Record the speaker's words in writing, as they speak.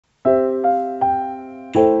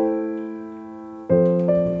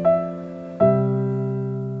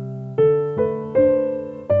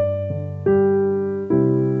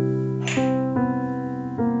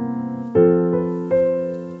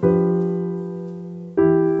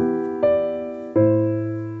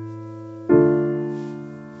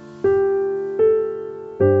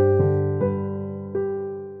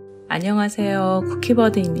안녕하세요.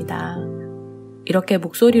 쿠키버드입니다. 이렇게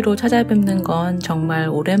목소리로 찾아뵙는 건 정말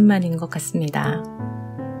오랜만인 것 같습니다.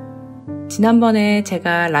 지난번에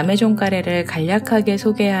제가 라메종까레를 간략하게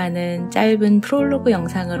소개하는 짧은 프롤로그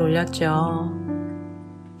영상을 올렸죠.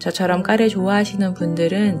 저처럼 까레 좋아하시는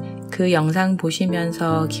분들은 그 영상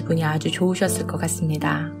보시면서 기분이 아주 좋으셨을 것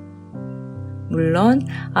같습니다. 물론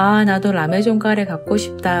나도 라메종까레 갖고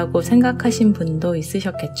싶다고 생각하신 분도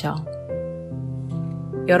있으셨겠죠.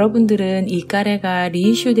 여러분들은 이 까레가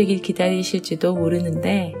리이슈 되길 기다리실지도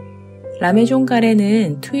모르는데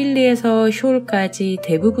라메종까레는 투일리에서 숄까지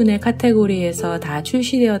대부분의 카테고리에서 다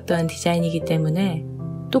출시되었던 디자인이기 때문에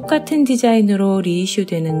똑같은 디자인으로 리이슈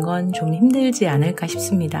되는 건 좀 힘들지 않을까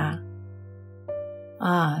싶습니다.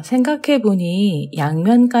 생각해보니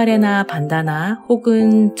양면 까레나 반다나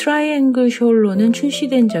혹은 트라이앵글 숄로는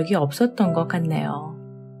출시된 적이 없었던 것 같네요.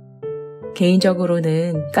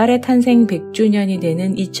 개인적으로는 까레 탄생 100주년이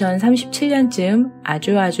되는 2037년쯤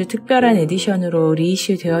아주 특별한 에디션으로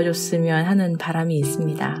리이슈 되어줬으면 하는 바람이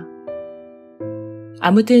있습니다.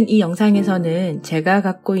 아무튼 이 영상에서는 제가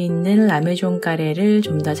갖고 있는 라메종까레를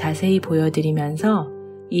좀 더 자세히 보여드리면서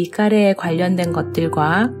이 까레에 관련된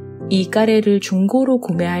것들과 이 까레를 중고로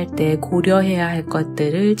구매할 때 고려해야 할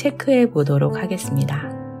것들을 체크해 보도록 하겠습니다.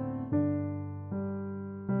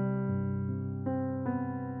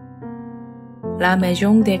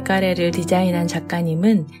 라메종데까레를 디자인한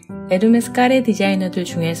작가님은 에르메스 카레 디자이너들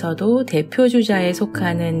중에서도 대표주자에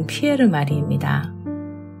속하는 피에르 마리입니다.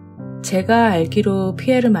 제가 알기로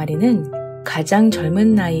피에르 마리는 가장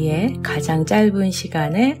젊은 나이에 가장 짧은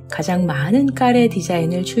시간에 가장 많은 까레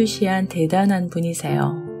디자인을 출시한 대단한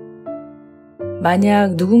분이세요.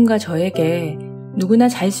 만약 누군가 저에게 누구나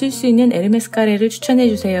잘 쓸 수 있는 에르메스 카레를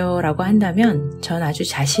추천해주세요 라고 한다면 전 아주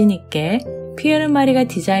자신있게 피에르 마리가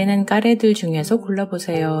디자인한 까레들 중에서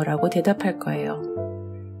골라보세요 라고 대답할 거예요.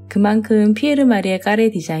 그만큼 피에르 마리의 까레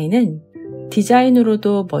디자인은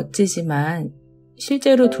디자인으로도 멋지지만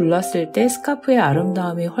실제로 둘렀을 때 스카프의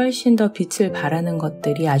아름다움이 훨씬 더 빛을 발하는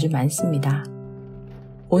것들이 아주 많습니다.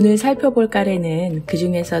 오늘 살펴볼 까레는 그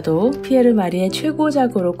중에서도 피에르 마리의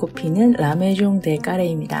최고작으로 꼽히는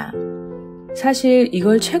라메종데까레입니다. 사실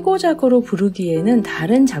이걸 최고작으로 부르기에는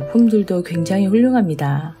다른 작품들도 굉장히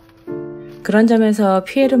훌륭합니다. 그런 점에서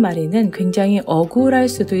피에르 마리는 굉장히 억울할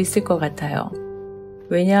수도 있을 것 같아요.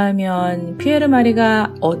 왜냐하면 피에르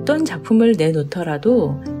마리가 어떤 작품을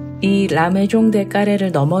내놓더라도 이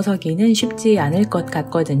라메종데까레를 넘어서기는 쉽지 않을 것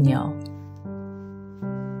같거든요.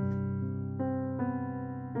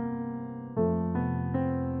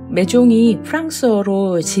 메종이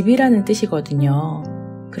프랑스어로 집이라는 뜻이거든요.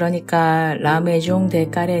 그러니까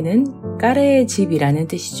라메종데까레는 까레의 집이라는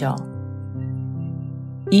뜻이죠.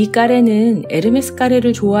 이 까레는 에르메스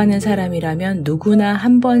까레를 좋아하는 사람이라면 누구나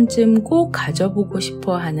한 번쯤 꼭 가져보고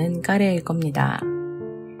싶어 하는 까레일 겁니다.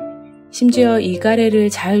 심지어 이 까레를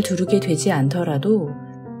잘 두르게 되지 않더라도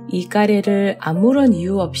이 까레를 아무런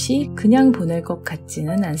이유 없이 그냥 보낼 것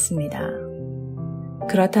같지는 않습니다.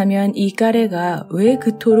 그렇다면 이 까레가 왜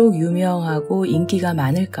그토록 유명하고 인기가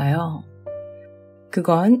많을까요?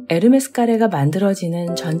 그건 에르메스 까레가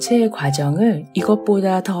만들어지는 전체의 과정을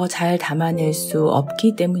이것보다 더 잘 담아낼 수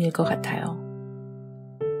없기 때문일 것 같아요.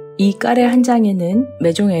 이 까레 한 장에는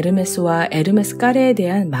메종 에르메스와 에르메스 까레에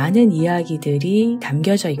대한 많은 이야기들이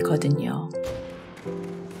담겨져 있거든요.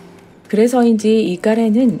 그래서인지 이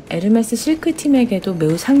까레는 에르메스 실크팀에게도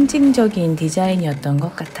매우 상징적인 디자인이었던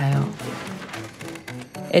것 같아요.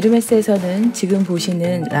 에르메스에서는 지금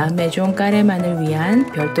보시는 라메종까레만을 위한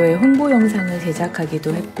별도의 홍보 영상을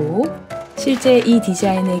제작하기도 했고 실제 이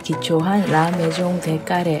디자인에 기초한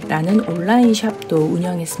라메종데까레라는 온라인 샵도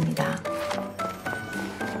운영했습니다.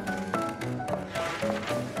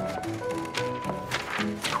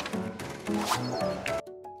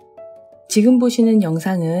 지금 보시는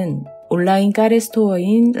영상은 온라인 까레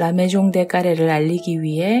스토어인 라메종데까레를 알리기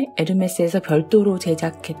위해 에르메스에서 별도로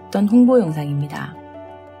제작했던 홍보 영상입니다.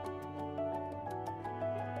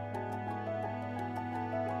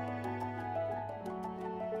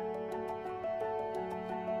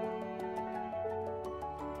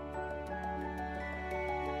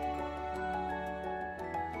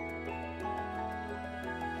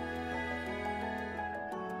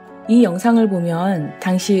 이 영상을 보면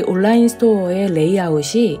당시 온라인 스토어의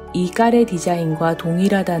레이아웃이 이 까레 디자인과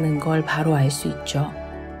동일하다는 걸 바로 알 수 있죠.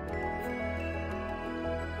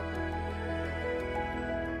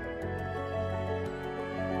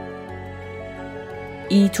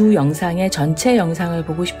 이 두 영상의 전체 영상을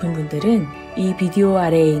보고 싶은 분들은 이 비디오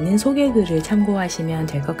아래에 있는 소개글을 참고하시면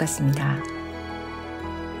될 것 같습니다.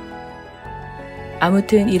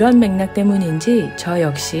 아무튼 이런 맥락 때문인지 저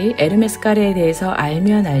역시 에르메스 까레에 대해서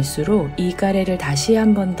알면 알수록 이 까레를 다시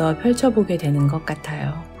한 번 더 펼쳐보게 되는 것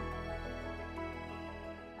같아요.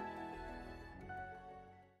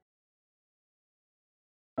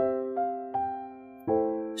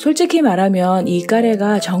 솔직히 말하면 이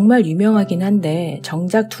까레가 정말 유명하긴 한데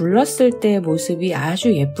정작 둘렀을 때의 모습이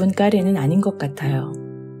아주 예쁜 까레는 아닌 것 같아요.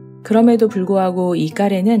 그럼에도 불구하고 이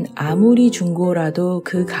까레는 아무리 중고라도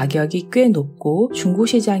그 가격이 꽤 높고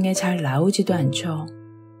중고시장에 잘 나오지도 않죠.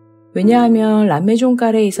 왜냐하면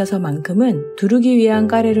라메종까레에 있어서만큼은 두르기 위한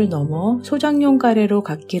까레를 넘어 소장용 까레로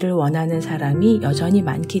갖기를 원하는 사람이 여전히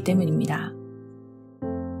많기 때문입니다.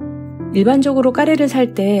 일반적으로 까레를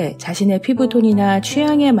살 때 자신의 피부톤이나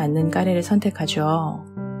취향에 맞는 까레를 선택하죠.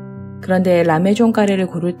 그런데 라메종 까레를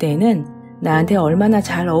고를 때에는 나한테 얼마나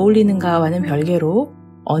잘 어울리는가와는 별개로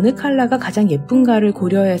어느 컬러가 가장 예쁜가를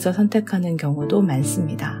고려해서 선택하는 경우도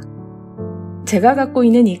많습니다. 제가 갖고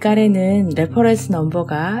있는 이 까레는 레퍼런스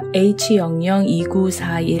넘버가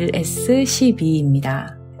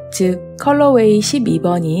H002941S12입니다. 즉 컬러웨이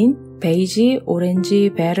 12번인 베이지,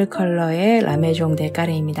 오렌지, 베르 컬러의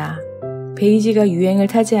라메종데까레입니다. 베이지가 유행을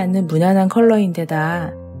타지 않는 무난한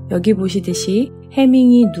컬러인데다 여기 보시듯이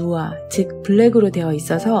해밍이 누아, 즉 블랙으로 되어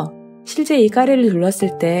있어서 실제 이 까레를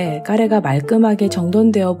둘렀을 때 까레가 말끔하게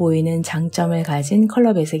정돈되어 보이는 장점을 가진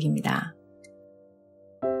컬러 배색입니다.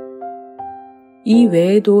 이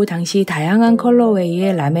외에도 당시 다양한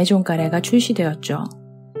컬러웨이의 라메종 까레가 출시되었죠.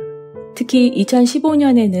 특히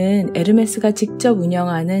 2015년에는 에르메스가 직접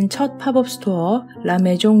운영하는 첫 팝업 스토어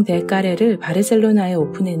라메종데까레를 바르셀로나에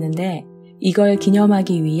오픈했는데 이걸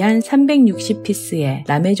기념하기 위한 360피스의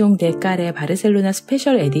라메종데까레 바르셀로나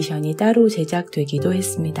스페셜 에디션이 따로 제작되기도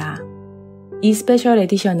했습니다. 이 스페셜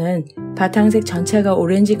에디션은 바탕색 전체가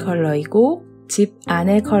오렌지 컬러이고 집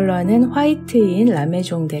안의 컬러는 화이트인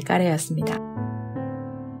라메종데까레였습니다.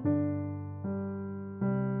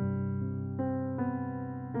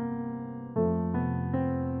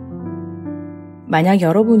 만약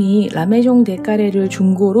여러분이 라메종데까레를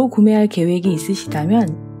중고로 구매할 계획이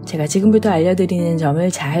있으시다면 제가 지금부터 알려드리는 점을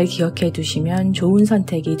잘 기억해 두시면 좋은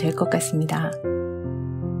선택이 될 것 같습니다.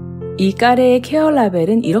 이 까레의 케어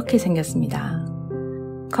라벨은 이렇게 생겼습니다.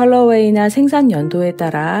 컬러웨이나 생산 연도에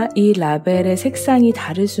따라 이 라벨의 색상이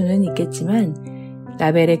다를 수는 있겠지만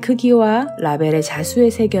라벨의 크기와 라벨의 자수에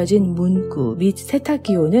새겨진 문구 및 세탁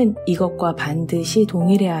기호는 이것과 반드시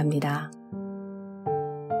동일해야 합니다.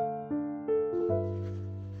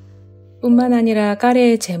 뿐만 아니라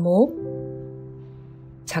까레의 제목,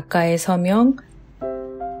 작가의 서명,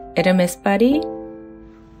 에르메스 파리,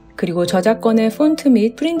 그리고 저작권의 폰트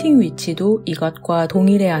및 프린팅 위치도 이것과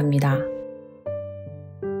동일해야 합니다.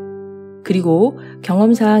 그리고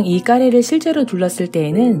경험상 이 까레를 실제로 둘렀을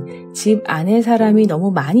때에는 집 안에 사람이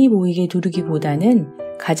너무 많이 보이게 두르기보다는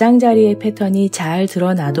가장자리의 패턴이 잘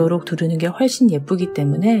드러나도록 두르는 게 훨씬 예쁘기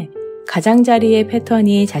때문에 가장자리의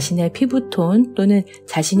패턴이 자신의 피부톤 또는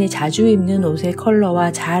자신이 자주 입는 옷의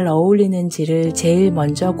컬러와 잘 어울리는지를 제일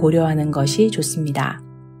먼저 고려하는 것이 좋습니다.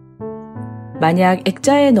 만약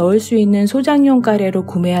액자에 넣을 수 있는 소장용 까레로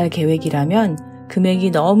구매할 계획이라면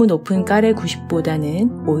금액이 너무 높은 까레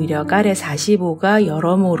 90보다는 오히려 까레 45가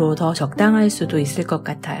여러모로 더 적당할 수도 있을 것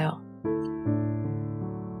같아요.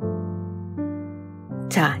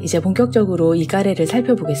 자, 이제 본격적으로 이 까레를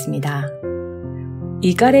살펴보겠습니다.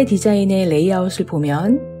 이 까레 디자인의 레이아웃을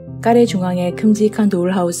보면 까레 중앙에 큼직한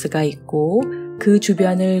돌하우스가 있고 그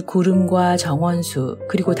주변을 구름과 정원수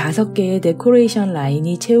그리고 5개의 데코레이션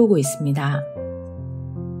라인이 채우고 있습니다.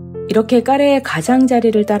 이렇게 까레의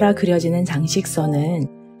가장자리를 따라 그려지는 장식선은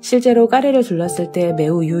실제로 까레를 둘렀을 때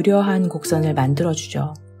매우 유려한 곡선을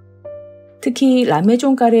만들어주죠. 특히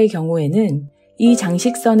라메종 까레의 경우에는 이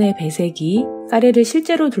장식선의 배색이 까레를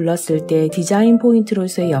실제로 둘렀을 때 디자인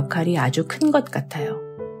포인트로서의 역할이 아주 큰 것 같아요.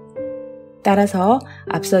 따라서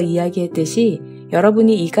앞서 이야기했듯이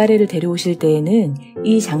여러분이 이 까레를 데려오실 때에는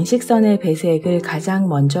이 장식선의 배색을 가장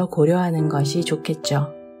먼저 고려하는 것이 좋겠죠.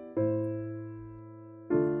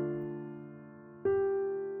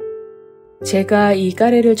 제가 이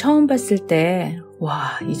까레를 처음 봤을 때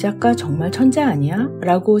와, 이 작가 정말 천재 아니야?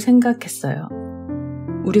 라고 생각했어요.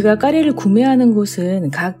 우리가 까레를 구매하는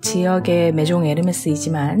곳은 각 지역의 메종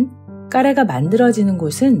에르메스이지만 까레가 만들어지는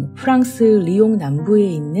곳은 프랑스 리옹 남부에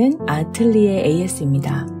있는 아틀리에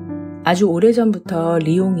AS입니다. 아주 오래전부터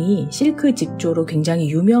리옹이 실크 직조로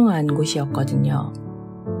굉장히 유명한 곳이었거든요.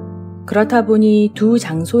 그렇다 보니 두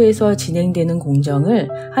장소에서 진행되는 공정을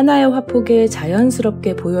하나의 화폭에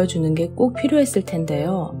자연스럽게 보여주는 게 꼭 필요했을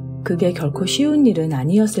텐데요. 그게 결코 쉬운 일은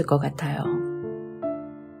아니었을 것 같아요.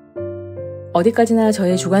 어디까지나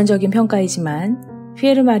저의 주관적인 평가이지만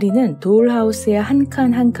피에르 마리는 도울하우스의 한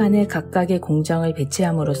칸 한 칸에 각각의 공정을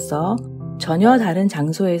배치함으로써 전혀 다른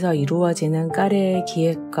장소에서 이루어지는 까레의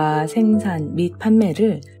기획과 생산 및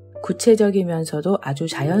판매를 구체적이면서도 아주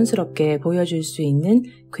자연스럽게 보여줄 수 있는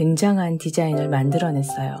굉장한 디자인을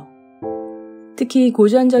만들어냈어요. 특히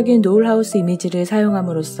고전적인 노을하우스 이미지를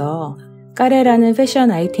사용함으로써 까레라는 패션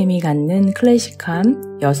아이템이 갖는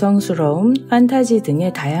클래식함, 여성스러움, 판타지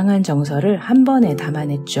등의 다양한 정서를 한 번에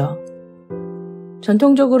담아냈죠.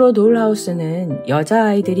 전통적으로 노을하우스는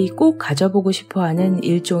여자아이들이 꼭 가져보고 싶어하는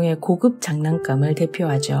일종의 고급 장난감을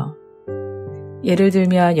대표하죠. 예를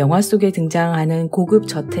들면 영화 속에 등장하는 고급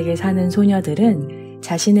저택에 사는 소녀들은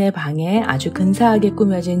자신의 방에 아주 근사하게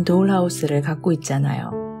꾸며진 도울하우스를 갖고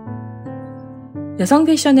있잖아요. 여성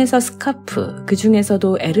패션에서 스카프, 그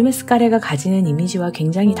중에서도 에르메스 까레가 가지는 이미지와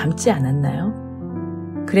굉장히 닮지 않았나요?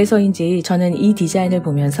 그래서인지 저는 이 디자인을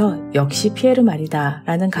보면서 역시 피에르 마리다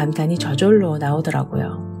라는 감탄이 저절로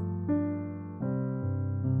나오더라고요.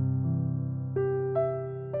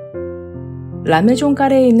 라메종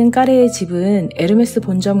까레에 있는 까레의 집은 에르메스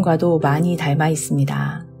본점과도 많이 닮아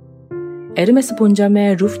있습니다. 에르메스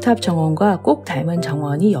본점의 루프탑 정원과 꼭 닮은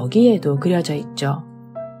정원이 여기에도 그려져 있죠.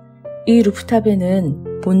 이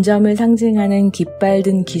루프탑에는 본점을 상징하는 깃발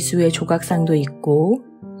든 기수의 조각상도 있고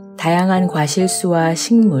다양한 과실수와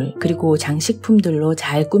식물 그리고 장식품들로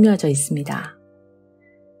잘 꾸며져 있습니다.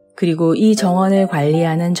 그리고 이 정원을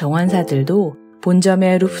관리하는 정원사들도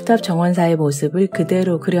본점의 루프탑 정원사의 모습을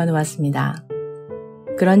그대로 그려놓았습니다.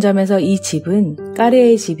 그런 점에서 이 집은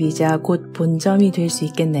까레의 집이자 곧 본점이 될 수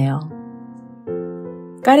있겠네요.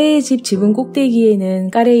 까레의 집 지붕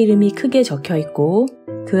꼭대기에는 까레 이름이 크게 적혀 있고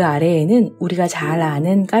그 아래에는 우리가 잘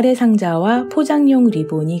아는 까레 상자와 포장용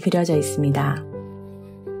리본이 그려져 있습니다.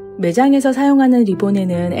 매장에서 사용하는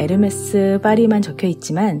리본에는 에르메스 파리만 적혀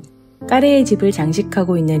있지만 까레의 집을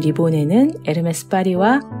장식하고 있는 리본에는 에르메스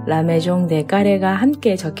파리와 라메종데까레가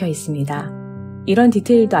함께 적혀 있습니다. 이런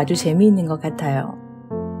디테일도 아주 재미있는 것 같아요.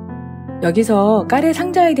 여기서 까레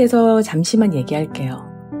상자에 대해서 잠시만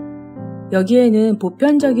얘기할게요. 여기에는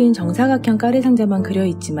보편적인 정사각형 까레 상자만 그려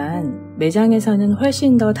있지만 매장에서는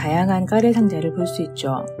훨씬 더 다양한 까레 상자를 볼 수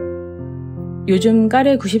있죠. 요즘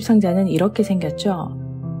까레 90 상자는 이렇게 생겼죠.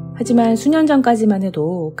 하지만 수년 전까지만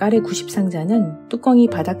해도 까레 90 상자는 뚜껑이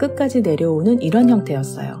바닥 끝까지 내려오는 이런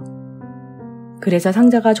형태였어요. 그래서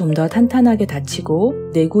상자가 좀 더 탄탄하게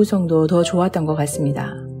닫히고 내구성도 더 좋았던 것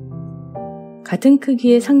같습니다. 같은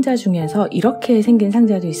크기의 상자 중에서 이렇게 생긴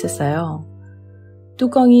상자도 있었어요.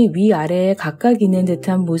 뚜껑이 위아래에 각각 있는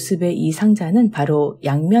듯한 모습의 이 상자는 바로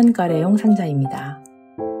양면 까레용 상자입니다.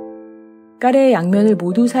 까레의 양면을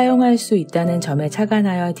모두 사용할 수 있다는 점에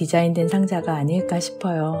착안하여 디자인된 상자가 아닐까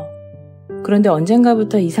싶어요. 그런데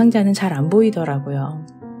언젠가부터 이 상자는 잘 안 보이더라고요.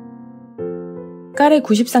 까레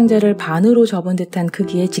 90 상자를 반으로 접은 듯한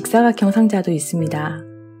크기의 직사각형 상자도 있습니다.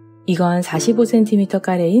 이건 45cm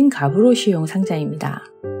까레인 가브로시용 상자입니다.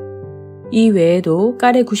 이 외에도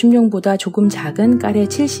까레 90용보다 조금 작은 까레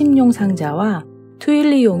 70용 상자와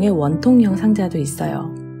트윌리용의 원통형 상자도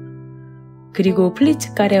있어요. 그리고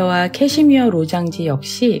플리츠 까레와 캐시미어 로장지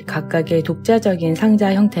역시 각각의 독자적인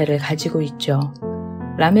상자 형태를 가지고 있죠.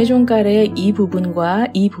 라메종 까레의 이 부분과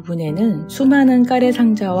이 부분에는 수많은 까레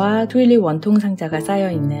상자와 트윌리 원통 상자가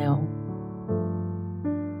쌓여 있네요.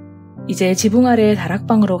 이제 지붕 아래의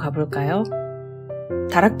다락방으로 가볼까요?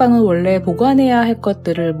 다락방은 원래 보관해야 할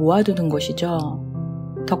것들을 모아두는 곳이죠.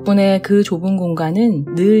 덕분에 그 좁은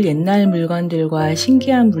공간은 늘 옛날 물건들과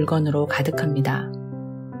신기한 물건으로 가득합니다.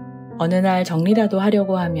 어느 날 정리라도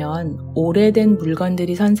하려고 하면 오래된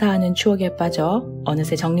물건들이 선사하는 추억에 빠져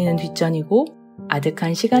어느새 정리는 뒷전이고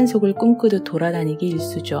아득한 시간 속을 꿈꾸듯 돌아다니기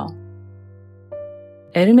일쑤죠.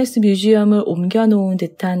 에르메스 뮤지엄을 옮겨놓은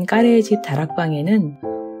듯한 까레의 집 다락방에는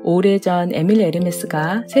오래전 에밀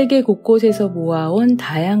에르메스가 세계 곳곳에서 모아온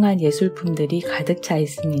다양한 예술품들이 가득 차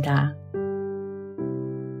있습니다.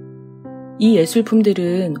 이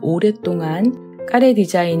예술품들은 오랫동안 까레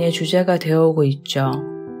디자인의 주제가 되어오고 있죠.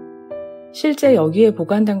 실제 여기에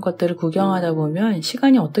보관된 것들을 구경하다 보면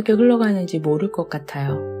시간이 어떻게 흘러가는지 모를 것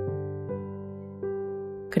같아요.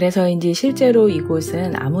 그래서인지 실제로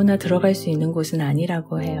이곳은 아무나 들어갈 수 있는 곳은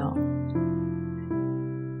아니라고 해요.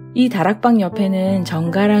 이 다락방 옆에는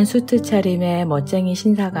정갈한 수트 차림의 멋쟁이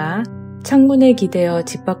신사가 창문에 기대어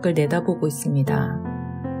집 밖을 내다보고 있습니다.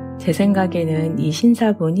 제 생각에는 이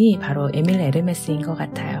신사분이 바로 에밀 에르메스인 것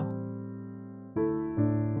같아요.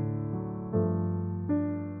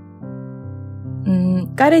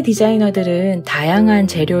 까레 디자이너들은 다양한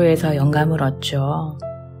재료에서 영감을 얻죠.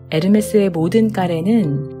 에르메스의 모든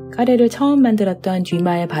까레는 까레를 처음 만들었던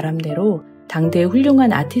듀마의 바람대로 당대의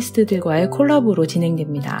훌륭한 아티스트들과의 콜라보로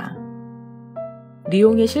진행됩니다.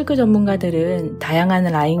 리옹의 실크 전문가들은 다양한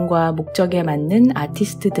라인과 목적에 맞는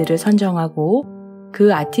아티스트들을 선정하고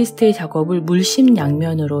그 아티스트의 작업을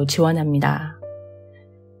물심양면으로 지원합니다.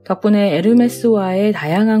 덕분에 에르메스와의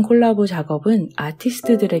다양한 콜라보 작업은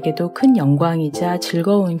아티스트들에게도 큰 영광이자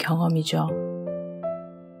즐거운 경험이죠.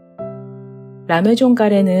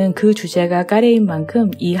 라메종까레는 그 주제가 까레인 만큼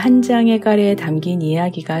이 한 장의 까레에 담긴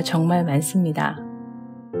이야기가 정말 많습니다.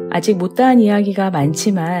 아직 못다한 이야기가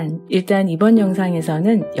많지만 일단 이번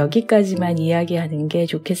영상에서는 여기까지만 이야기하는 게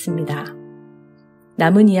좋겠습니다.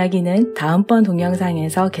 남은 이야기는 다음번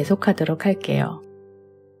동영상에서 계속하도록 할게요.